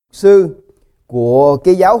sư của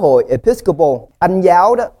cái giáo hội Episcopal, Anh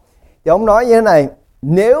giáo đó, thì ông nói như thế này: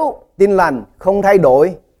 nếu Tin lành không thay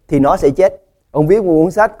đổi thì nó sẽ chết. Ông viết một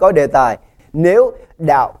cuốn sách có đề tài nếu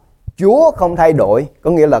đạo Chúa không thay đổi,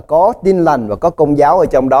 có nghĩa là có Tin lành và có Công giáo ở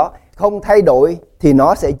trong đó, không thay đổi thì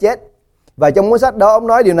nó sẽ chết. Và trong cuốn sách đó ông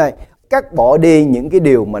nói điều này: cắt bỏ đi những cái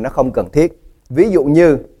điều mà nó không cần thiết. Ví dụ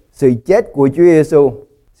như sự chết của Chúa Giêsu,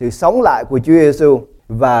 sự sống lại của Chúa Giêsu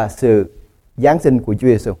và sự giáng sinh của Chúa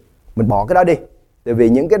Giêsu. Mình bỏ cái đó đi. Tại vì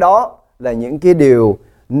những cái đó là những cái điều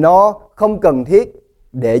nó không cần thiết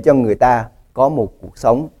để cho người ta có một cuộc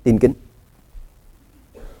sống tin kính.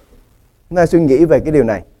 Chúng ta suy nghĩ về cái điều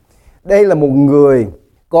này. Đây là một người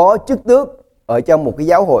có chức tước ở trong một cái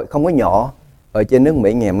giáo hội không có nhỏ ở trên nước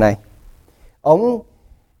Mỹ ngày hôm nay. Ông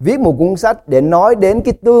viết một cuốn sách để nói đến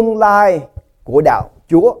cái tương lai của đạo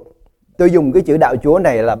Chúa. Tôi dùng cái chữ đạo Chúa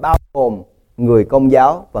này là bao gồm người Công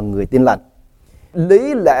giáo và người Tin lành.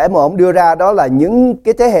 Lý lẽ mà ông đưa ra đó là những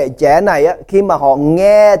cái thế hệ trẻ này á, khi mà họ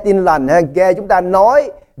nghe Tin lành hay nghe chúng ta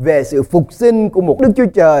nói về sự phục sinh của một Đức Chúa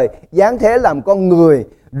Trời giáng thế làm con người,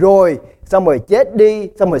 rồi xong rồi chết đi,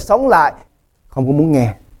 xong rồi sống lại, không có muốn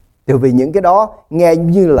nghe. Tại vì những cái đó nghe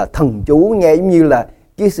như là thần chú, nghe như là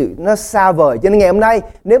cái sự nó xa vời. Cho nên ngày hôm nay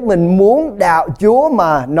nếu mình muốn đạo Chúa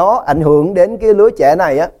mà nó ảnh hưởng đến cái lứa trẻ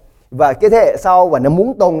này á, và cái thế hệ sau và nó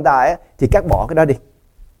muốn tồn tại á, thì cắt bỏ cái đó đi.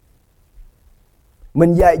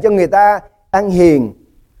 Mình dạy cho người ta ăn hiền,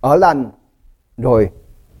 ở lành, rồi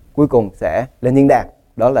cuối cùng sẽ lên thiên đàng.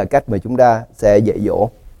 Đó là cách mà chúng ta sẽ dạy dỗ.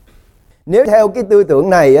 Nếu theo cái tư tưởng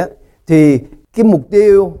này á, thì cái mục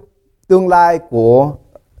tiêu tương lai của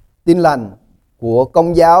Tin lành, của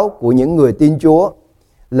Công giáo, của những người tin Chúa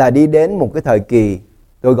là đi đến một cái thời kỳ,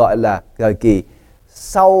 tôi gọi là thời kỳ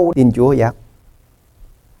sau tin Chúa giáng.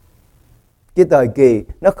 Cái thời kỳ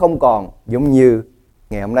nó không còn giống như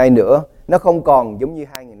ngày hôm nay nữa, nó không còn giống như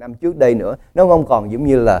 2.000 năm trước đây nữa, nó không còn giống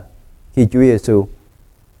như là khi Chúa Giêsu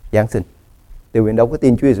giáng sinh. Tại vì đâu có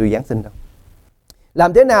tin Chúa Giêsu giáng sinh đâu.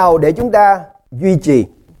 Làm thế nào để chúng ta duy trì?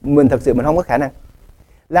 Mình thật sự mình không có khả năng.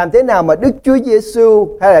 Làm thế nào mà Đức Chúa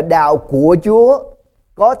Giêsu hay là đạo của Chúa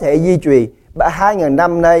có thể duy trì 2.000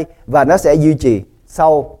 năm nay và nó sẽ duy trì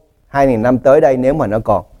sau 2.000 năm tới đây nếu mà nó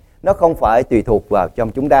còn? Nó không phải tùy thuộc vào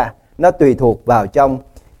trong chúng ta, nó tùy thuộc vào trong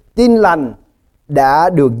Tin lành đã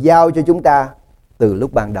được giao cho chúng ta từ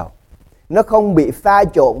lúc ban đầu. Nó không bị pha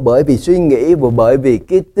trộn bởi vì suy nghĩ và bởi vì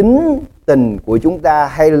cái tính tình của chúng ta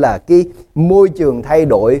hay là cái môi trường thay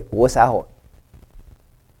đổi của xã hội.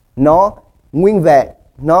 Nó nguyên vẹn,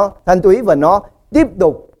 nó thanh túy và nó tiếp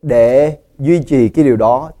tục để duy trì cái điều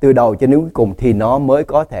đó từ đầu cho đến cuối cùng thì nó mới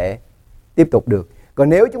có thể tiếp tục được. Còn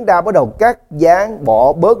nếu chúng ta bắt đầu cắt gián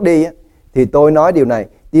bỏ bớt đi thì tôi nói điều này,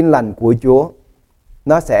 Tin lành của Chúa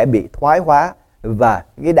nó sẽ bị thoái hóa và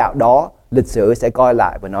cái đạo đó lịch sử sẽ coi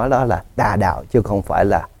lại và nói đó là tà đạo chứ không phải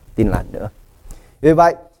là Tin lành nữa. Vì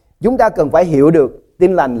vậy chúng ta cần phải hiểu được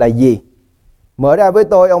Tin lành là gì. Mở ra với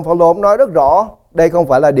tôi, ông Phaolô nói rất rõ, đây không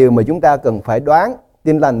phải là điều mà chúng ta cần phải đoán.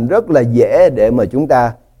 Tin lành rất là dễ để mà chúng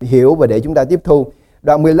ta hiểu và để chúng ta tiếp thu.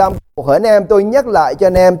 Đoạn 15, hỡi anh em, tôi nhắc lại cho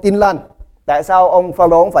anh em tin lành. Tại sao ông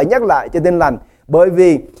Phaolô phải nhắc lại cho tin lành? Bởi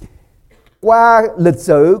vì qua lịch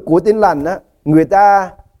sử của Tin lành á, người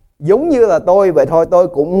ta giống như là tôi vậy thôi, tôi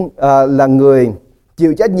cũng là người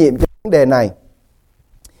chịu trách nhiệm cho vấn đề này.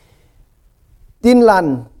 Tin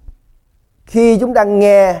lành khi chúng ta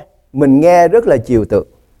nghe, mình nghe rất là trừu tượng.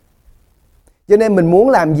 Cho nên mình muốn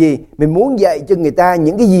làm gì? Mình muốn dạy cho người ta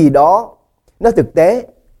những cái gì đó nó thực tế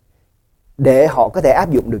để họ có thể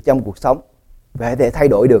áp dụng được trong cuộc sống và có thể thay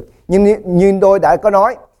đổi được. Nhưng như tôi đã có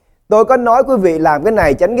nói, tôi có nói quý vị làm cái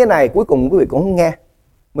này, tránh cái này, cuối cùng quý vị cũng không nghe.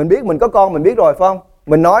 Mình biết mình có con, mình biết rồi phải không?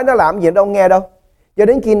 Mình nói nó làm gì đâu nghe đâu. Cho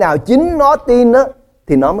đến khi nào chính nó tin đó,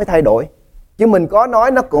 thì nó mới thay đổi. Chứ mình có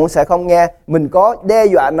nói nó cũng sẽ không nghe. Mình có đe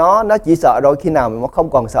dọa nó chỉ sợ rồi. Khi nào nó không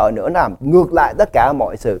còn sợ nữa, nó làm ngược lại tất cả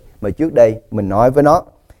mọi sự mà trước đây mình nói với nó.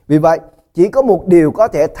 Vì vậy chỉ có một điều có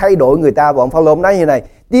thể thay đổi người ta. Và ông Phaolô nói như này: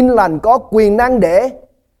 Tin lành có quyền năng để,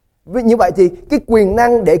 như vậy thì cái quyền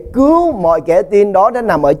năng để cứu mọi kẻ tin đó nó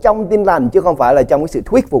nằm ở trong tin lành, chứ không phải là trong cái sự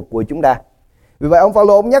thuyết phục của chúng ta. Vì vậy ông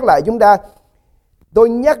Phaolô nhắc lại chúng ta, tôi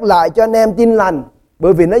nhắc lại cho anh em tin lành,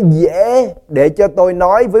 bởi vì nó dễ để cho tôi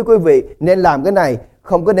nói với quý vị nên làm cái này,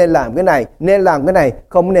 không có nên làm cái này, nên làm cái này,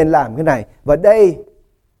 không nên làm cái này. Và đây,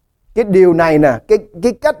 cái điều này nè,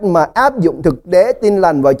 cái cách mà áp dụng thực tế tin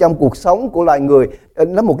lành vào trong cuộc sống của loài người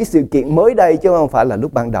là một cái sự kiện mới đây, chứ không phải là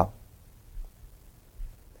lúc ban đầu.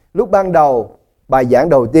 Lúc ban đầu, bài giảng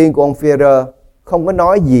đầu tiên của ông Führer không có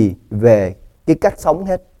nói gì về cái cách sống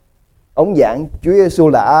hết. Ông giảng Chúa Giêsu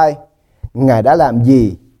là ai, Ngài đã làm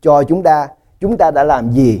gì cho chúng ta đã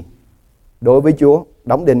làm gì đối với Chúa.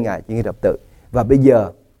 đóng đinh Ngài trên cái thập tự. Và bây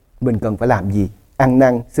giờ mình cần phải làm gì? Ăn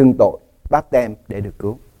năn, xưng tội, báp tem để được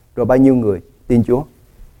cứu. Rồi bao nhiêu người tin Chúa?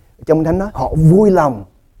 Trong Thánh nói họ vui lòng.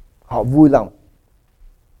 Họ vui lòng.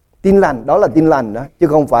 Tin lành, đó là tin lành đó, chứ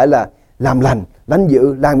không phải là làm lành, lánh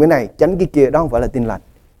dữ, làm cái này, tránh cái kia, đó không phải là tin lành.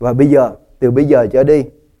 Và bây giờ, từ bây giờ trở đi,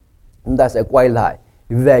 chúng ta sẽ quay lại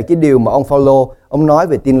về cái điều mà ông Phaolô ông nói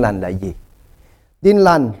về tin lành là gì. Tin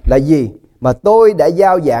lành là gì? Mà tôi đã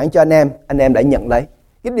giao giảng cho anh em đã nhận lấy.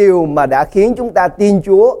 Cái điều mà đã khiến chúng ta tin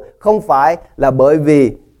Chúa không phải là bởi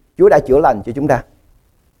vì Chúa đã chữa lành cho chúng ta.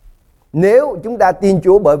 Nếu chúng ta tin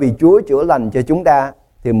Chúa bởi vì Chúa chữa lành cho chúng ta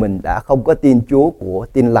thì mình đã không có tin Chúa của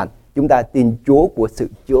tin lành. Chúng ta tin Chúa của sự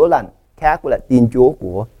chữa lành, khác với lại tin Chúa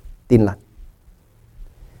của tin lành.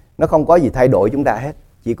 Nó không có gì thay đổi chúng ta hết.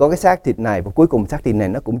 Chỉ có cái xác thịt này và cuối cùng xác thịt này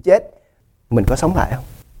nó cũng chết. Mình có sống lại không?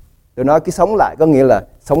 Tôi nói cái sống lại có nghĩa là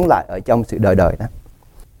sống lại ở trong sự đời đời đó.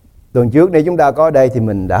 Tuần trước nếu chúng ta có ở đây thì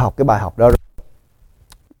mình đã học cái bài học đó rồi.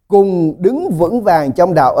 Cùng đứng vững vàng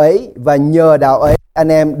trong đạo ấy, và nhờ đạo ấy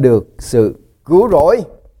anh em được sự cứu rỗi,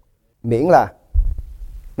 miễn là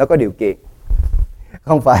nó có điều kiện.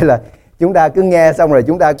 Không phải là chúng ta cứ nghe xong rồi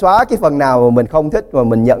chúng ta xóa cái phần nào mà mình không thích mà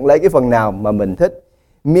mình nhận lấy cái phần nào mà mình thích.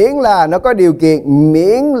 Miễn là nó có điều kiện,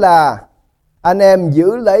 miễn là anh em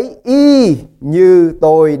giữ lấy y như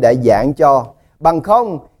tôi đã giảng cho. Bằng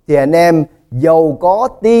không thì anh em dầu có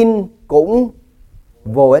tin cũng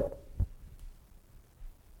vô ích.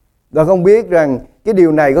 Tôi không biết rằng cái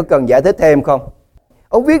điều này có cần giải thích thêm không?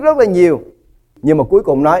 Ông viết rất là nhiều, nhưng mà cuối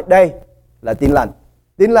cùng nói đây là tin lành.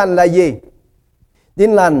 Tin lành là gì?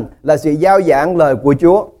 Tin lành là sự giao giảng lời của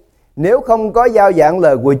Chúa. Nếu không có giao giảng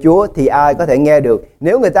lời của Chúa thì ai có thể nghe được?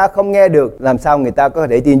 Nếu người ta không nghe được, làm sao người ta có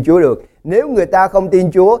thể tin Chúa được? Nếu người ta không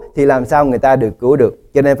tin Chúa thì làm sao người ta được cứu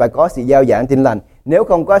được? Cho nên phải có sự giao giảng tin lành. Nếu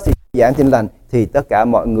không có sự giao giảng tin lành thì tất cả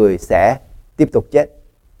mọi người sẽ tiếp tục chết.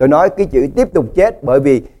 Tôi nói cái chữ tiếp tục chết bởi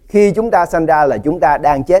vì khi chúng ta sanh ra là chúng ta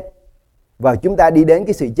đang chết. Và chúng ta đi đến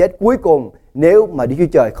cái sự chết cuối cùng nếu mà Đức Chúa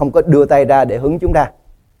Trời không có đưa tay ra để hứng chúng ta.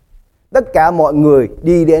 Tất cả mọi người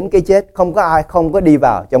đi đến cái chết, không có ai không có đi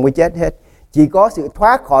vào trong cái chết hết. Chỉ có sự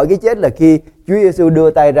thoát khỏi cái chết là khi Chúa Giêsu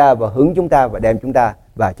đưa tay ra và hứng chúng ta và đem chúng ta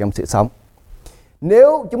vào trong sự sống.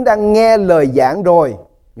 Nếu chúng ta nghe lời giảng rồi,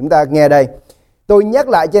 chúng ta nghe đây. Tôi nhắc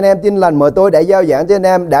lại cho anh em tin lành mà tôi đã giao giảng cho anh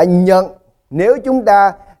em đã nhận. Nếu chúng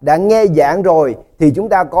ta đã nghe giảng rồi thì chúng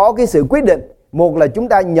ta có cái sự quyết định. Một là chúng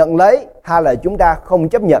ta nhận lấy, hai là chúng ta không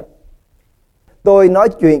chấp nhận. Tôi nói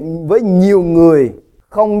chuyện với nhiều người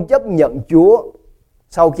không chấp nhận Chúa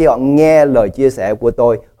sau khi họ nghe lời chia sẻ của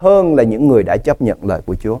tôi hơn là những người đã chấp nhận lời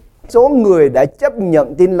của Chúa. Số người đã chấp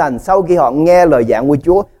nhận tin lành sau khi họ nghe lời giảng của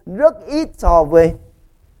Chúa rất ít so với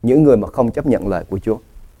những người mà không chấp nhận lời của Chúa.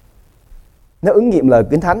 Nó ứng nghiệm lời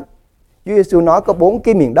Kinh Thánh. Chúa Giêsu nói có 4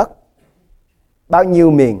 cái miền đất. Bao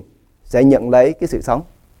nhiêu miền sẽ nhận lấy cái sự sống?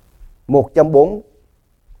 1 trong 4.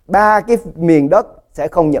 3 cái miền đất sẽ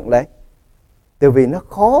không nhận lấy. Từ vì nó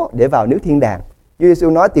khó để vào nước thiên đàng. Chúa Giêsu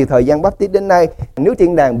nói từ thời gian Báp Tít đến nay, nước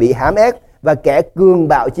thiên đàng bị hãm ép và kẻ cường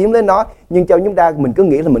bạo chiếm lấy nó. Nhưng cho chúng ta, mình cứ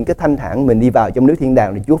nghĩ là mình cứ thanh thản mình đi vào trong nước thiên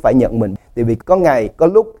đàng thì Chúa phải nhận mình. Tại vì có ngày, có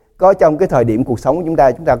lúc, có trong cái thời điểm cuộc sống của chúng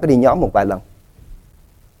ta có đi nhóm một vài lần.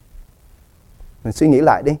 Mình suy nghĩ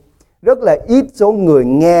lại đi. Rất là ít số người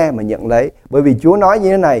nghe mà nhận lấy. Bởi vì Chúa nói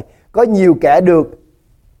như thế này, có nhiều kẻ được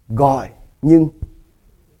gọi nhưng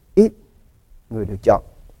ít người được chọn.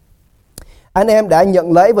 Anh em đã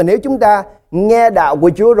nhận lấy, và nếu chúng ta nghe đạo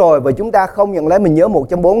của Chúa rồi và chúng ta không nhận lấy, mình nhớ 1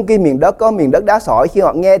 trong 4 cái miền đất, có miền đất đá sỏi, khi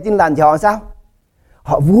họ nghe tin lành thì họ sao?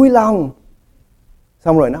 Họ vui lòng.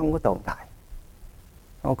 Xong rồi nó không có tồn tại.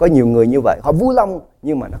 Có nhiều người như vậy, họ vui lòng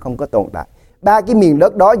nhưng mà nó không có tồn tại. 3 cái miền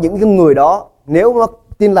đất đó, những cái người đó, nếu mà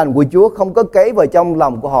tin lành của Chúa không có cấy vào trong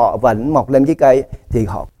lòng của họ và mọc lên cái cây thì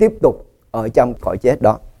họ tiếp tục ở trong cõi chết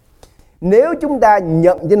đó. Nếu chúng ta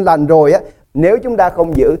nhận tin lành rồi á, nếu chúng ta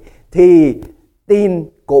không giữ thì tin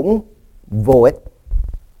cũng vô ích.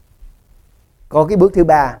 Có cái bước thứ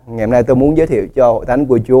 3 ngày hôm nay tôi muốn giới thiệu cho hội thánh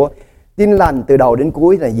của Chúa. Tin lành từ đầu đến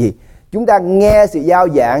cuối là gì? Chúng ta nghe sự giao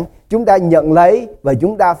giảng, chúng ta nhận lấy và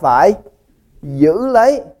chúng ta phải giữ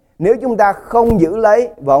lấy. Nếu chúng ta không giữ lấy,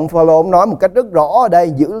 và ông Phaolô nói một cách rất rõ ở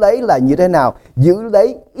đây, giữ lấy là như thế nào? Giữ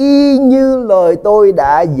lấy y như lời tôi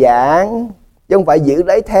đã giảng, chứ không phải giữ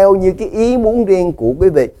lấy theo như cái ý muốn riêng của quý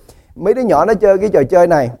vị. Mấy đứa nhỏ nó chơi cái trò chơi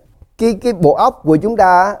này, cái bộ óc của chúng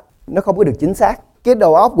ta nó không có được chính xác. Cái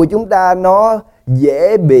đầu óc của chúng ta nó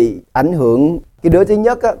dễ bị ảnh hưởng. Cái đứa thứ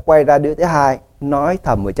nhất á, quay ra đứa thứ hai nói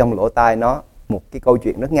thầm ở trong lỗ tai nó một cái câu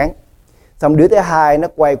chuyện rất ngắn. Xong đứa thứ hai nó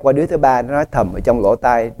quay qua đứa thứ ba, nó nói thầm ở trong lỗ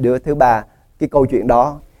tai đứa thứ ba cái câu chuyện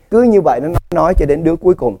đó. Cứ như vậy nó nói cho đến đứa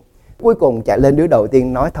cuối cùng. Cuối cùng chạy lên đứa đầu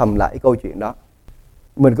tiên nói thầm lại cái câu chuyện đó.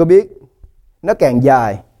 Mình có biết nó càng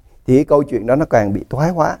dài thì cái câu chuyện đó nó càng bị thoái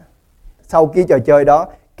hóa. Sau cái trò chơi đó,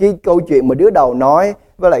 cái câu chuyện mà đứa đầu nói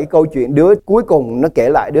với lại cái câu chuyện đứa cuối cùng nó kể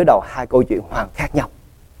lại đứa đầu, hai câu chuyện hoàn khác nhau.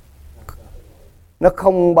 Nó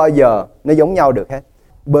không bao giờ nó giống nhau được hết.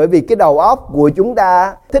 Bởi vì cái đầu óc của chúng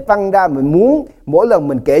ta thích văn ra, mình muốn mỗi lần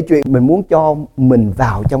mình kể chuyện mình muốn cho mình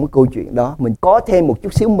vào trong cái câu chuyện đó, mình có thêm một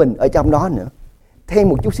chút xíu mình ở trong đó nữa, thêm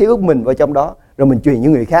một chút xíu mình vào trong đó, rồi mình truyền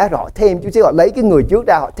những người khác, rồi thêm chút xíu, họ lấy cái người trước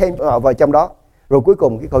ra, họ thêm họ vào trong đó, rồi cuối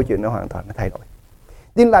cùng cái câu chuyện nó hoàn toàn nó thay đổi.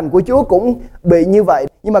 Tin lành của Chúa cũng bị như vậy.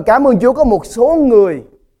 Nhưng mà cảm ơn Chúa có một số người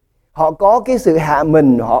họ có cái sự hạ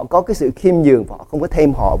mình, họ có cái sự khiêm nhường, họ không có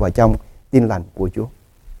thêm họ vào trong tin lành của Chúa.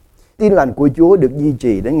 Tin lành của Chúa được duy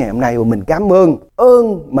trì đến ngày hôm nay, và mình cảm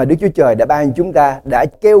ơn mà Đức Chúa Trời đã ban chúng ta, đã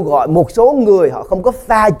kêu gọi một số người họ không có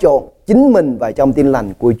pha trộn chính mình vào trong tin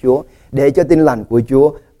lành của Chúa, để cho tin lành của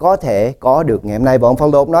Chúa có thể có được ngày hôm nay. Và ông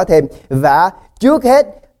Phaolô nói thêm: và trước hết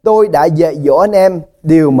tôi đã dạy dỗ anh em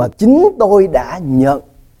điều mà chính tôi đã nhận.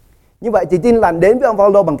 Như vậy thì tin lành đến với ông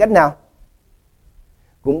Phaolô bằng cách nào?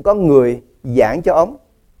 Cũng có người giảng cho ông.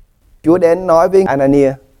 Chúa đến nói với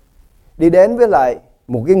Anania, đi đến với lại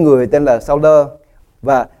một cái người tên là Sau-lơ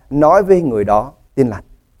và nói với người đó tin lành.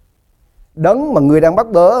 Đấng mà người đang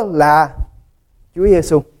bắt bớ là Chúa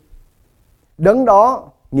Giêsu. Đấng đó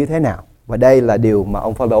như thế nào? Và đây là điều mà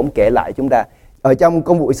ông Phaolô kể lại chúng ta. Ở trong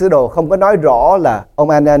Công vụ Sứ Đồ không có nói rõ là ông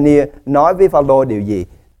Anania nói với Phaolô điều gì.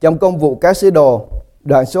 Trong Công vụ các Sứ Đồ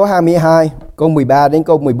đoạn số 22 câu 13 đến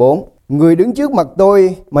câu 14, người đứng trước mặt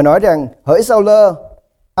tôi mà nói rằng: hỡi Sau-lơ,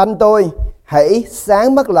 anh tôi, hãy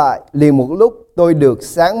sáng mắt lại. Liền một lúc tôi được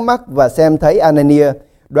sáng mắt và xem thấy Anania.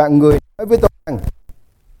 Đoạn người nói với tôi rằng: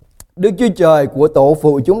 Đức Chúa Trời của tổ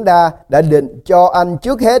phụ chúng ta đã định cho anh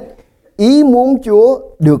trước hết ý muốn Chúa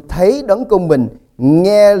được thấy đấng công bình,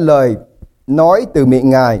 nghe lời nói từ miệng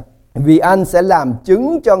Ngài, vì anh sẽ làm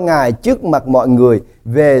chứng cho Ngài trước mặt mọi người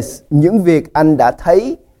về những việc anh đã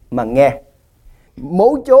thấy mà nghe.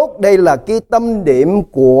 Mấu chốt đây là cái tâm điểm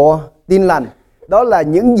của tin lành. Đó là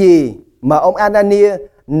những gì mà ông Anania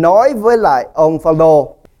nói với lại ông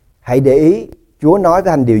Phaolô. Hãy để ý Chúa nói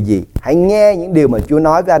với anh điều gì, hãy nghe những điều mà Chúa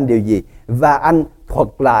nói với anh điều gì, và anh thuật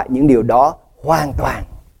lại những điều đó hoàn toàn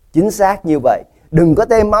chính xác như vậy. Đừng có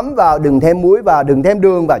thêm mắm vào, đừng thêm muối vào, đừng thêm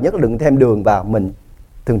đường vào, nhất là đừng thêm đường vào. Mình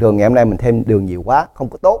thường ngày hôm nay mình thêm đường nhiều quá không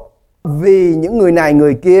có tốt. Vì những người này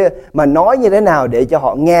người kia mà nói như thế nào để cho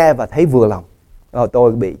họ nghe và thấy vừa lòng.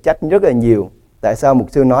 Tôi bị trách rất là nhiều. Tại sao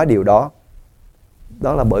mục sư nói điều đó?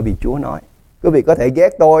 Đó là bởi vì Chúa nói. Quý vị có thể ghét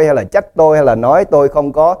tôi hay là trách tôi hay là nói tôi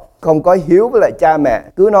không có hiếu với lại cha mẹ,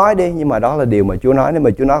 cứ nói đi, nhưng mà đó là điều mà Chúa nói. Nếu mà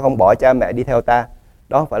Chúa nói không bỏ cha mẹ đi theo ta,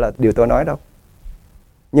 đó không phải là điều tôi nói đâu.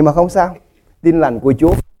 Nhưng mà không sao, tin lành của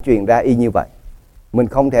Chúa truyền ra y như vậy. Mình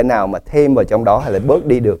không thể nào mà thêm vào trong đó hay là bớt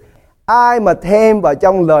đi được. Ai mà thêm vào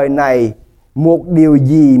trong lời này một điều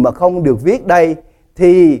gì mà không được viết đây,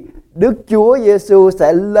 thì Đức Chúa Giêsu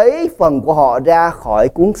sẽ lấy phần của họ ra khỏi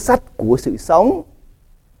cuốn sách của sự sống.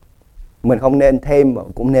 Mình không nên thêm mà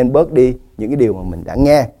cũng nên bớt đi những cái điều mà mình đã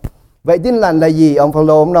nghe. Vậy tin lành là gì? Ông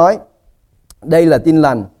Phaolô ông nói đây là tin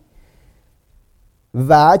lành.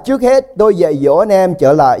 Và trước hết tôi dạy dỗ anh em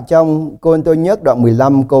trở lại trong Cô-rinh-tô nhất đoạn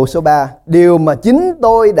 15 câu số 3. Điều mà chính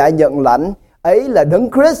tôi đã nhận lãnh ấy là Đấng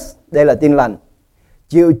Christ, đây là tin lành,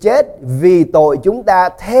 chịu chết vì tội chúng ta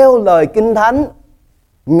theo lời Kinh Thánh.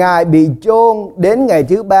 Ngài bị chôn, đến ngày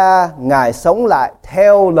thứ ba Ngài sống lại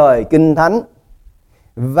theo lời Kinh Thánh.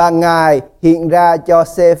 Và Ngài hiện ra cho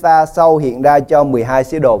Sê-pha, sau hiện ra cho 12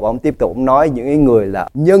 sứ đồ. Và ông tiếp tục nói những người là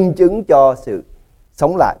nhân chứng cho sự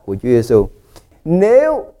sống lại của Chúa Giêsu.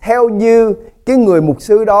 Nếu theo như cái người mục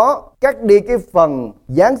sư đó cắt đi cái phần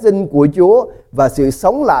Giáng sinh của Chúa và sự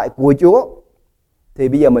sống lại của Chúa, thì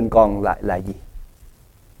bây giờ mình còn lại là gì?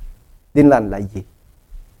 Tin lành là gì?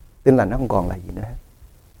 Tin lành nó không còn là gì nữa.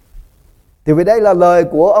 Thì vì đây là lời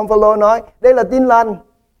của ông Phaolô nói, đây là tin lành.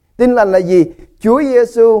 Tin lành là gì? Chúa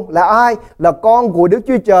Giêsu là ai? Là con của Đức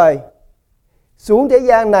Chúa Trời, xuống thế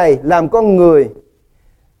gian này làm con người,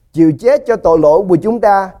 chịu chết cho tội lỗi của chúng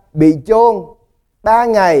ta, bị chôn 3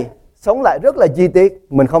 ngày, sống lại rất là chi tiết.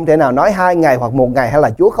 Mình không thể nào nói 2 ngày hoặc 1 ngày hay là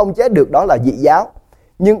Chúa không chết được, đó là dị giáo.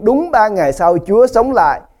 Nhưng đúng 3 ngày sau Chúa sống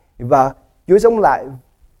lại. Và Chúa sống lại,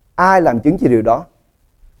 ai làm chứng cho điều đó?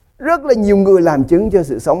 Rất là nhiều người làm chứng cho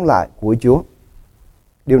sự sống lại của Chúa.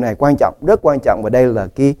 Điều này quan trọng, rất quan trọng, và đây là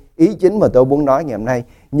cái ý chính mà tôi muốn nói ngày hôm nay.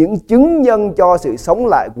 Những chứng nhân cho sự sống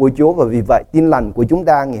lại của Chúa. Và vì vậy tin lành của chúng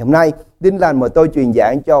ta ngày hôm nay, tin lành mà tôi truyền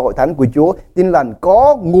giảng cho hội thánh của Chúa, tin lành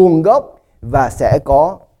có nguồn gốc và sẽ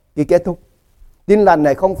có cái kết thúc. Tin lành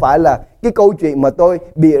này không phải là cái câu chuyện mà tôi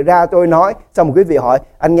bịa ra tôi nói, xong một quý vị hỏi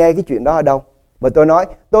anh nghe cái chuyện đó ở đâu, và tôi nói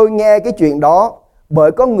tôi nghe cái chuyện đó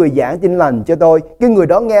Bởi có người giảng tin lành cho tôi. Cái người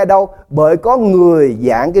đó nghe đâu? Bởi có người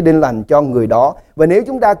giảng cái tin lành cho người đó. Và nếu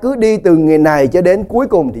chúng ta cứ đi từ ngày này cho đến cuối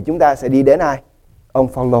cùng thì chúng ta sẽ đi đến ai? Ông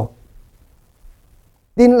Phaolô.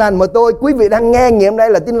 Tin lành mà quý vị đang nghe ngày hôm nay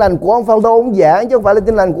là tin lành của ông Phaolô ông giảng, chứ không phải là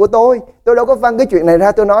tin lành của tôi. Tôi đâu có phân cái chuyện này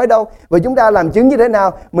ra tôi nói đâu. Và chúng ta làm chứng như thế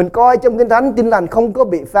nào? Mình coi trong Kinh Thánh tin lành không có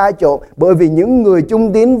bị pha trộn, bởi vì những người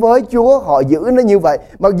trung tín với Chúa họ giữ nó như vậy.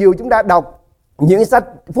 Mặc dù chúng ta đọc những sách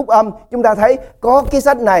phúc âm, chúng ta thấy có cái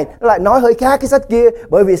sách này nó lại nói hơi khác cái sách kia.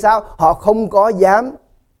 Bởi vì sao? Họ không có dám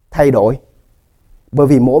thay đổi. Bởi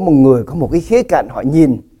vì mỗi một người có một cái khía cạnh họ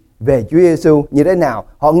nhìn về Chúa Giêsu như thế nào,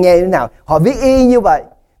 họ nghe như thế nào, họ viết y như vậy.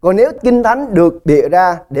 Còn nếu Kinh Thánh được bịa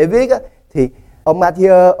ra để viết á, thì ông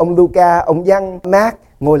Matthew, ông Luca, ông Giăng, Mark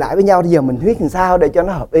ngồi lại với nhau, bây giờ mình viết làm sao để cho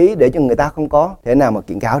nó hợp ý, để cho người ta không có thể nào mà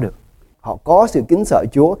kiện cáo được. Họ có sự kính sợ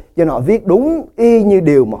Chúa, cho nên họ viết đúng y như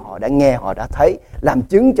điều mà họ đã nghe, họ đã thấy, làm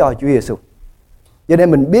chứng cho Chúa Giêsu. Cho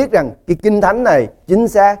nên mình biết rằng cái Kinh Thánh này chính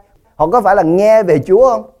xác. Họ có phải là nghe về Chúa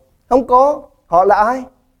không? Không có. Họ là ai?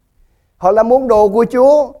 Họ là môn đồ của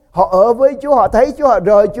Chúa. Họ ở với Chúa, họ thấy Chúa, họ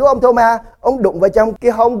rời Chúa. Ông Thô-ma, ông đụng vào trong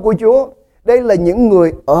cái hông của Chúa. Đây là những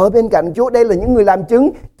người ở bên cạnh Chúa. Đây là những người làm chứng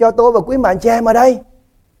cho tôi và quý bạn chị em ở đây.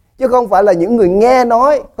 Chứ không phải là những người nghe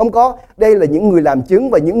nói. Không có. Đây là những người làm chứng.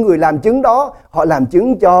 Và những người làm chứng đó, họ làm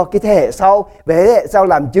chứng cho cái thế hệ sau. Và thế hệ sau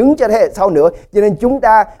làm chứng cho thế hệ sau nữa. Cho nên chúng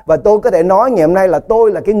ta, và tôi có thể nói ngày hôm nay là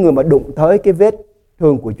tôi là cái người mà đụng tới cái vết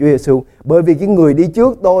thương của Chúa Giêsu. Bởi vì cái người đi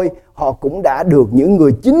trước tôi, họ cũng đã được những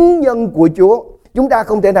người chính nhân của Chúa. Chúng ta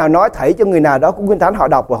không thể nào nói thảy cho người nào đó của Kinh Thánh họ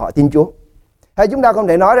đọc và họ tin Chúa. Hay chúng ta không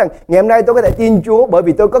thể nói rằng ngày hôm nay tôi có thể tin Chúa bởi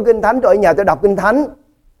vì tôi có Kinh Thánh, tôi ở nhà tôi đọc Kinh Thánh,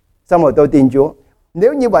 xong rồi tôi tin Chúa.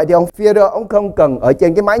 Nếu như vậy thì ông Phi-e-rơ ông không cần ở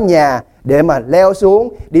trên cái mái nhà để mà leo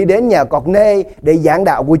xuống đi đến nhà Cọt Nê để giảng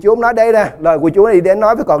đạo của Chúa. Ông nói đây nè, lời của Chúa, đi đến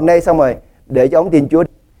nói với Cọt Nê xong rồi để cho ông tin Chúa.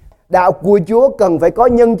 Đạo của Chúa cần phải có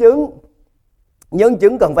nhân chứng. Nhân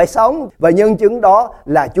chứng cần phải sống. Và nhân chứng đó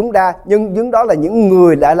là chúng ta. Nhân chứng đó là những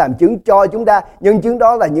người đã làm chứng cho chúng ta. Nhân chứng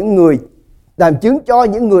đó là những người làm chứng cho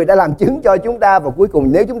những người đã làm chứng cho chúng ta. Và cuối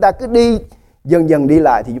cùng nếu chúng ta cứ đi dần dần đi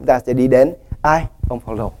lại thì chúng ta sẽ đi đến ai? Ông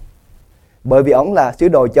Phaolô. Bởi vì ông là sứ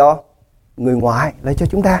đồ cho người ngoại, là cho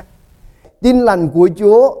chúng ta. Tin lành của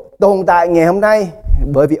Chúa tồn tại ngày hôm nay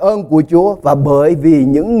bởi vì ơn của Chúa và bởi vì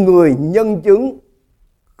những người nhân chứng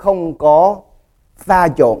không có pha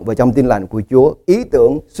trộn vào trong tin lành của Chúa, ý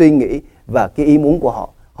tưởng, suy nghĩ và cái ý muốn của họ.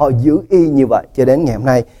 Họ giữ y như vậy cho đến ngày hôm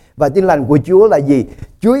nay. Và tin lành của Chúa là gì?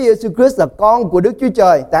 Chúa Giêsu Christ là con của Đức Chúa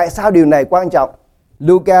Trời. Tại sao điều này quan trọng?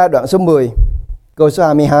 Luca đoạn số 10, câu số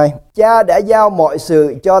 22. Cha đã giao mọi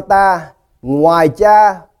sự cho ta. Ngoài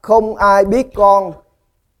cha không ai biết con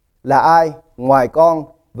là ai ngoài con.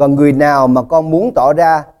 Và người nào mà con muốn tỏ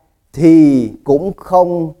ra thì cũng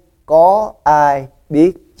không có ai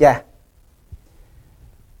biết cha.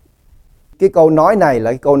 Cái câu nói này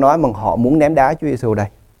là cái câu nói mà họ muốn ném đá Chúa Giêsu đây.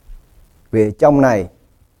 Vì trong này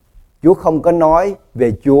Chúa không có nói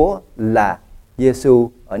về Chúa là Giêsu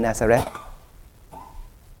ở Nazareth.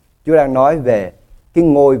 Chúa đang nói về cái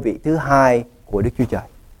ngôi vị thứ hai của Đức Chúa Trời.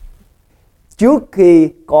 Trước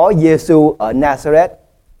khi có Giêsu ở Nazareth,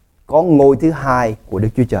 có ngôi thứ hai của Đức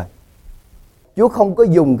Chúa Trời. Chúa không có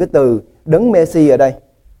dùng cái từ đấng Messi ở đây.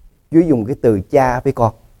 Chúa dùng cái từ cha với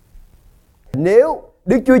con. Nếu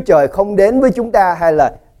Đức Chúa Trời không đến với chúng ta hay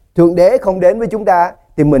là Thượng Đế không đến với chúng ta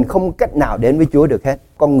thì mình không cách nào đến với Chúa được hết.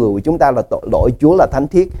 Con người của chúng ta là tội lỗi, Chúa là thánh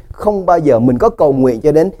thiết. Không bao giờ mình có cầu nguyện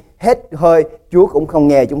cho đến hết hơi, Chúa cũng không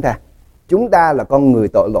nghe chúng ta. Chúng ta là con người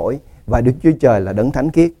tội lỗi và Đức Chúa Trời là đấng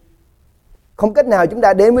thánh khiết. Không cách nào chúng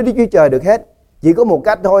ta đến với Đức Chúa Trời được hết. Chỉ có một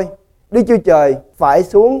cách thôi. Đức Chúa Trời phải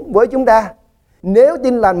xuống với chúng ta. Nếu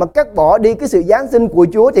tin lành mà cắt bỏ đi cái sự giáng sinh của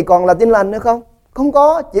Chúa thì còn là tin lành nữa không? Không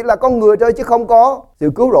có, chỉ là con người thôi chứ không có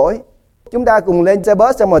sự cứu rỗi. Chúng ta cùng lên xe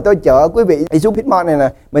bus xong rồi tôi chở quý vị đi xuống Piedmont này nè.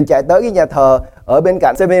 Mình chạy tới cái nhà thờ ở bên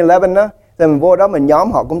cạnh 7-Eleven đó. Rồi mình vô đó mình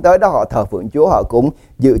nhóm họ cũng tới đó, họ thờ phượng Chúa, họ cũng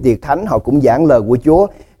dự tiệc thánh, họ cũng giảng lời của Chúa,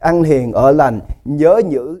 ăn hiền ở lành, nhớ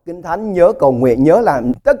giữ Kinh Thánh, nhớ cầu nguyện, nhớ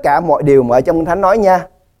làm tất cả mọi điều mà ở trong Kinh Thánh nói nha.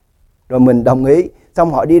 Rồi mình đồng ý.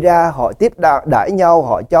 Xong họ đi ra, họ tiếp đãi nhau,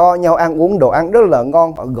 họ cho nhau ăn uống đồ ăn rất là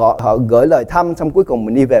ngon, họ gửi lời thăm. Xong cuối cùng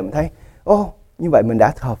mình đi về mình thấy như vậy mình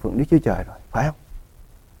đã thờ phượng Đức Chúa Trời rồi, phải không?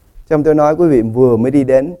 Xong tôi nói quý vị vừa mới đi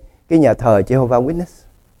đến cái nhà thờ Jehovah Witness.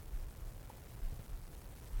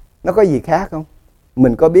 Nó có gì khác không?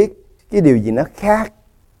 Mình có biết cái điều gì nó khác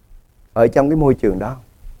ở trong cái môi trường đó?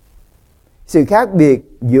 Sự khác biệt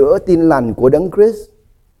giữa tin lành của Đấng Christ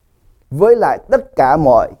với lại tất cả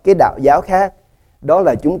mọi cái đạo giáo khác, đó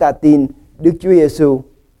là chúng ta tin Đức Chúa Giêsu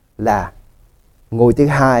là ngôi thứ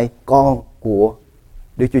hai, con của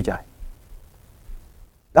Đức Chúa Trời.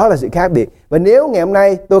 Đó là sự khác biệt. Và nếu ngày hôm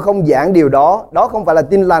nay tôi không giảng điều đó, đó không phải là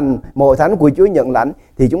tin lành mà hội thánh của Chúa nhận lãnh,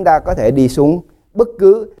 thì chúng ta có thể đi xuống bất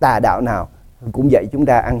cứ tà đạo nào cũng dạy chúng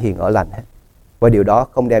ta ăn hiền ở lành hết. Và điều đó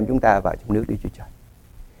không đem chúng ta vào trong nước Đức Chúa Trời.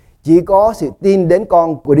 Chỉ có sự tin đến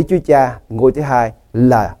con của Đức Chúa Cha, ngôi thứ hai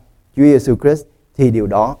là Chúa Jêsus Christ, thì điều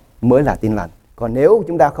đó mới là tin lành. Còn nếu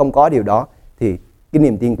chúng ta không có điều đó thì cái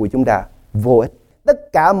niềm tin của chúng ta vô ích.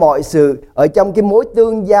 Tất cả mọi sự ở trong cái mối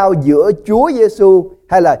tương giao giữa Chúa Giêsu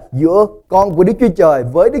hay là giữa con của Đức Chúa Trời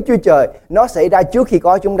với Đức Chúa Trời, nó xảy ra trước khi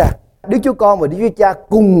có chúng ta. Đức Chúa Con và Đức Chúa Cha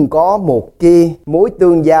cùng có một cái mối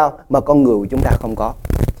tương giao mà con người của chúng ta không có.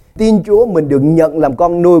 Tin Chúa mình được nhận làm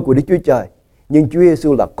con nuôi của Đức Chúa Trời, nhưng Chúa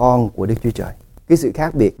Giêsu là con của Đức Chúa Trời. Cái sự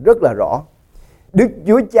khác biệt rất là rõ. Đức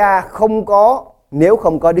Chúa Cha không có nếu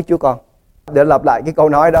không có Đức Chúa Con. Để lặp lại cái câu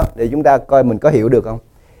nói đó để chúng ta coi mình có hiểu được không.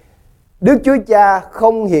 Đức Chúa Cha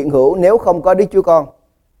không hiện hữu nếu không có Đức Chúa Con.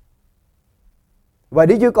 Và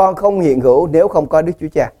Đức Chúa Con không hiện hữu nếu không có Đức Chúa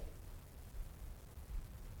Cha.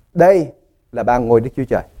 Đây là ba ngôi Đức Chúa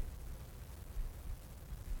Trời.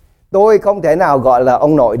 Tôi không thể nào gọi là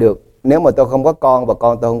ông nội được nếu mà tôi không có con và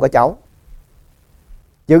con tôi không có cháu.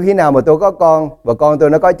 Chứ khi nào mà tôi có con và con tôi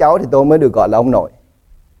nó có cháu thì tôi mới được gọi là ông nội.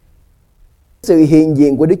 Sự hiện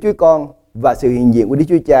diện của Đức Chúa Con và sự hiện diện của Đức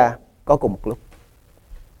Chúa Cha có cùng một lúc.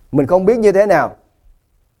 Mình không biết như thế nào,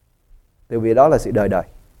 tại vì đó là sự đời đời.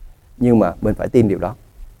 Nhưng mà mình phải tin điều đó.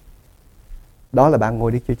 Đó là ba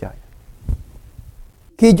ngôi Đức Chúa Trời.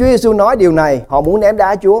 Khi Chúa Giêsu nói điều này, họ muốn ném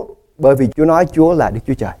đá Chúa, bởi vì Chúa nói Chúa là Đức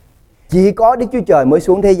Chúa Trời. Chỉ có Đức Chúa Trời mới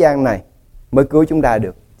xuống thế gian này mới cứu chúng ta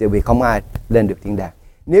được, tại vì không ai lên được thiên đàng.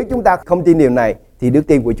 Nếu chúng ta không tin điều này thì đức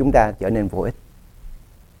tin của chúng ta trở nên vô ích.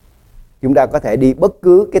 Chúng ta có thể đi bất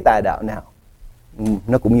cứ cái tà đạo nào,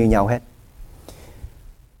 nó cũng như nhau hết.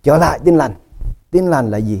 Trở lại tin lành. Tin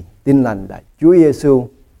lành là gì? Tin lành là Chúa Giêsu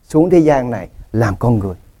xuống thế gian này làm con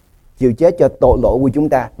người, chịu chết cho tội lỗi của chúng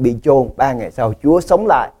ta, bị chôn, 3 ngày sau Chúa sống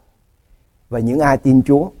lại. Và những ai tin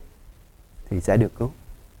Chúa thì sẽ được cứu,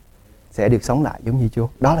 sẽ được sống lại giống như Chúa.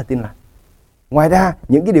 Đó là tin lành. Ngoài ra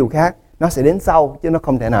những cái điều khác nó sẽ đến sau, chứ nó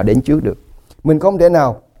không thể nào đến trước được. Mình không thể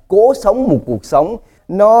nào cố sống một cuộc sống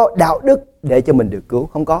nó đạo đức để cho mình được cứu.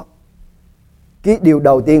 Không có. Cái điều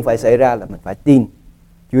đầu tiên phải xảy ra là mình phải tin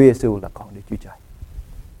Chúa Giêsu là con Đức Chúa Trời.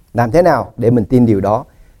 Làm thế nào để mình tin điều đó?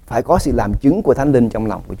 Phải có sự làm chứng của Thánh Linh trong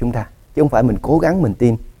lòng của chúng ta, chứ không phải mình cố gắng mình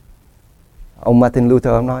tin. Ông Martin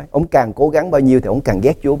Luther ông nói, ông càng cố gắng bao nhiêu thì ông càng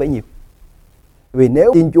ghét Chúa bấy nhiêu. Vì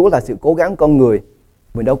nếu tin Chúa là sự cố gắng con người,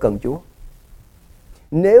 mình đâu cần Chúa.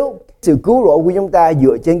 Nếu sự cứu rỗi của chúng ta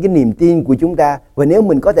dựa trên cái niềm tin của chúng ta, và nếu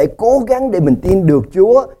mình có thể cố gắng để mình tin được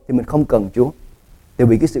Chúa, thì mình không cần Chúa. Tại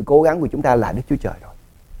vì cái sự cố gắng của chúng ta là Đức Chúa Trời rồi.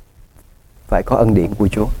 Phải có ân điển của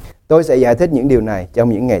Chúa. Tôi sẽ giải thích những điều này trong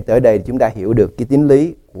những ngày tới đây để chúng ta hiểu được cái tín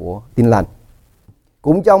lý của tin lành.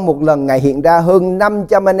 Cũng trong một lần Ngài hiện ra, hơn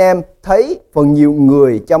 500 anh em thấy phần nhiều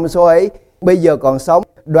người trong số ấy bây giờ còn sống.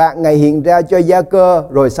 Đoạn Ngài hiện ra cho Gia Cơ,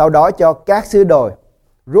 rồi sau đó cho các sứ đồ.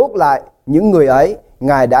 Rốt lại những người ấy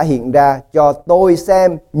Ngài đã hiện ra cho tôi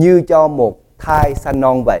xem như cho một thai sanh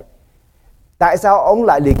non vậy. Tại sao ông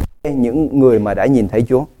lại liệt kê những người mà đã nhìn thấy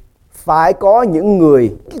Chúa? Phải có những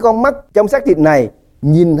người, cái con mắt trong xác thịt này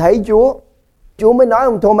nhìn thấy Chúa. Chúa mới nói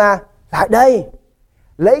ông Thomas, lại đây,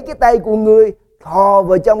 lấy cái tay của ngươi thò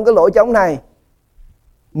vào trong cái lỗ trống này.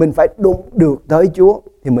 Mình phải đụng được tới Chúa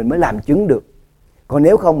thì mình mới làm chứng được. Còn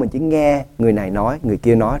nếu không mình chỉ nghe người này nói, người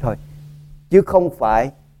kia nói thôi. Chứ không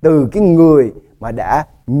phải từ cái người mà đã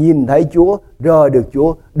nhìn thấy Chúa, rờ được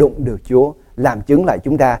Chúa, đụng được Chúa, làm chứng lại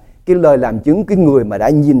chúng ta. Cái lời làm chứng, cái người mà đã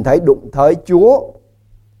nhìn thấy, đụng thấy Chúa,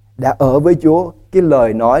 đã ở với Chúa, cái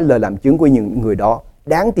lời nói, lời làm chứng của những người đó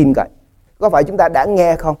đáng tin cậy. Có phải chúng ta đã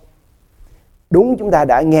nghe không? Đúng, chúng ta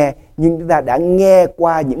đã nghe, nhưng chúng ta đã nghe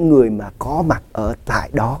qua những người mà có mặt ở tại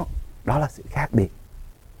đó. Đó là sự khác biệt.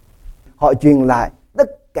 Họ truyền lại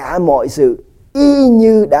tất cả mọi sự y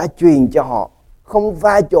như đã truyền cho họ, không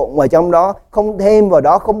pha trộn vào trong đó, không thêm vào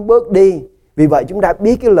đó, không bớt đi. Vì vậy chúng ta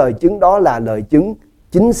biết cái lời chứng đó là lời chứng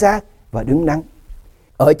chính xác và đứng đắn.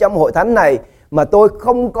 Ở trong hội thánh này mà tôi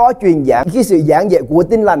không có truyền giảng cái sự giảng dạy của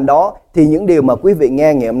tin lành đó, thì những điều mà quý vị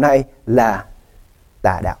nghe ngày hôm nay là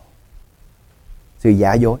tà đạo, sự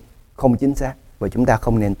giả dối, không chính xác, và chúng ta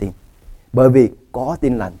không nên tin. Bởi vì có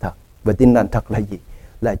tin lành thật. Và tin lành thật là gì?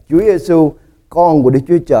 Là Chúa Giêsu, con của Đức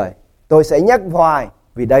Chúa Trời. Tôi sẽ nhắc hoài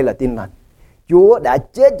vì đây là tin lành. Chúa đã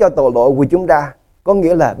chết cho tội lỗi của chúng ta. Có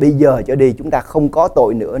nghĩa là bây giờ trở đi chúng ta không có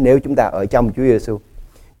tội nữa nếu chúng ta ở trong Chúa Giêsu.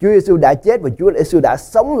 Chúa Giêsu đã chết và Chúa Giêsu đã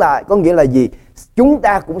sống lại. Có nghĩa là gì? Chúng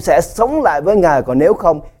ta cũng sẽ sống lại với Ngài. Còn nếu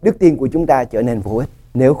không, đức tin của chúng ta trở nên vô ích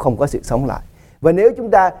nếu không có sự sống lại. Và nếu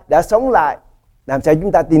chúng ta đã sống lại, làm sao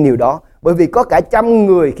chúng ta tin điều đó? Bởi vì có cả 100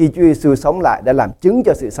 người khi Chúa Giêsu sống lại đã làm chứng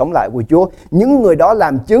cho sự sống lại của Chúa. Những người đó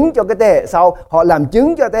làm chứng cho cái thế hệ sau, họ làm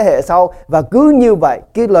chứng cho thế hệ sau, và cứ như vậy,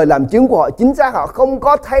 cái lời làm chứng của họ chính xác, họ không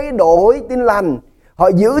có thay đổi Tin lành, họ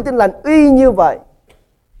giữ Tin lành y như vậy.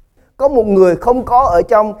 Có một người không có ở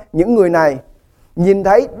trong những người này nhìn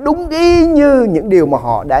thấy đúng y như những điều mà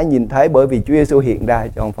họ đã nhìn thấy, bởi vì Chúa Giêsu hiện ra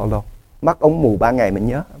cho ông Phaolô. Mắt ông mù 3 ngày mình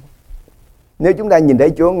nhớ. Nếu chúng ta nhìn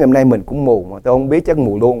thấy Chúa ngày hôm nay mình cũng mù, mà tôi không biết chắc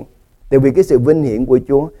mù luôn. Tại vì cái sự vinh hiển của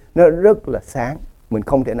Chúa nó rất là sáng, mình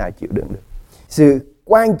không thể nào chịu đựng được. Sự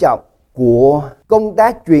quan trọng của công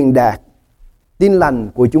tác truyền đạt Tin lành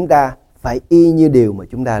của chúng ta phải y như điều mà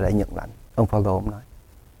chúng ta đã nhận lãnh. Ông Phaolô ông nói,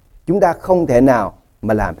 chúng ta không thể nào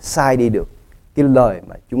mà làm sai đi được cái lời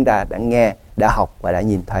mà chúng ta đã nghe, đã học và đã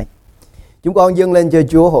nhìn thấy. Chúng con dâng lên cho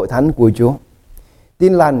Chúa hội thánh của Chúa.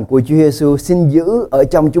 Tin lành của Chúa Giêsu xin giữ ở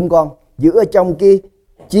trong chúng con, giữ ở trong cái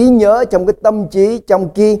trí nhớ, trong cái tâm trí, trong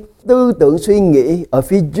cái tư tưởng suy nghĩ ở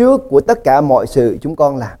phía trước của tất cả mọi sự chúng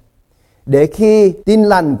con làm. Để khi tin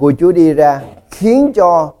lành của Chúa đi ra, khiến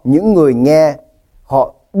cho những người nghe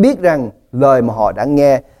họ biết rằng lời mà họ đã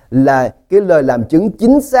nghe là cái lời làm chứng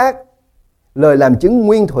chính xác, lời làm chứng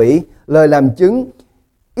nguyên thủy, lời làm chứng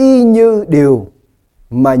y như điều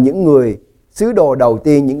mà những người sứ đồ đầu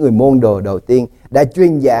tiên, những người môn đồ đầu tiên đã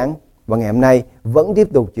truyền giảng, và ngày hôm nay vẫn tiếp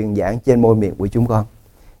tục truyền giảng trên môi miệng của chúng con.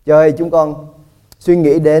 Cho ơi, chúng con suy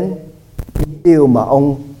nghĩ đến những điều mà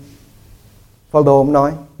ông Phaolô ông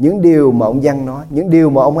nói, những điều mà ông Giăng nói, những điều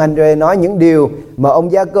mà ông Andre nói, những điều mà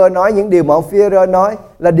ông Gia Cơ nói, những điều mà ông Phi-rơ nói,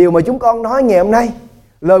 là điều mà chúng con nói ngày hôm nay.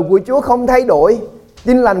 Lời của Chúa không thay đổi,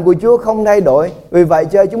 Tin lành của Chúa không thay đổi. Vì vậy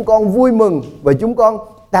cho chúng con vui mừng và chúng con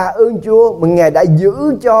tạ ơn Chúa, mà Ngài đã giữ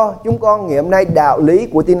cho chúng con ngày hôm nay đạo lý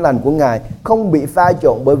của Tin lành của Ngài không bị pha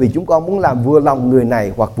trộn, bởi vì chúng con muốn làm vừa lòng người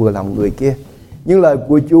này hoặc vừa lòng người kia. Nhưng lời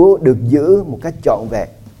của Chúa được giữ một cách trọn vẹn,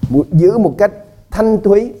 giữ một cách thanh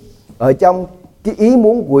thúy ở trong cái ý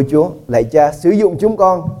muốn của Chúa. Lạy Cha, sử dụng chúng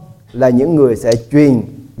con là những người sẽ truyền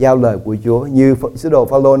giao lời của Chúa. Như sứ đồ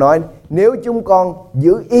Phaolô nói, nếu chúng con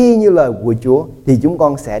giữ y như lời của Chúa thì chúng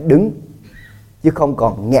con sẽ đứng chứ không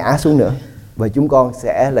còn ngã xuống nữa, và chúng con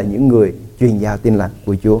sẽ là những người truyền giao tin lành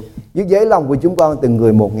của Chúa. Giúp dấy lòng của chúng con từng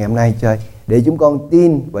người một ngày hôm nay, Trời, để chúng con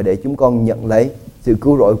tin và để chúng con nhận lấy sự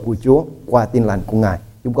cứu rỗi của Chúa qua tin lành của Ngài.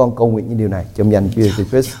 Chúng con cầu nguyện những điều này trong danh Chúa Jesus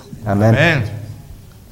Christ. Amen.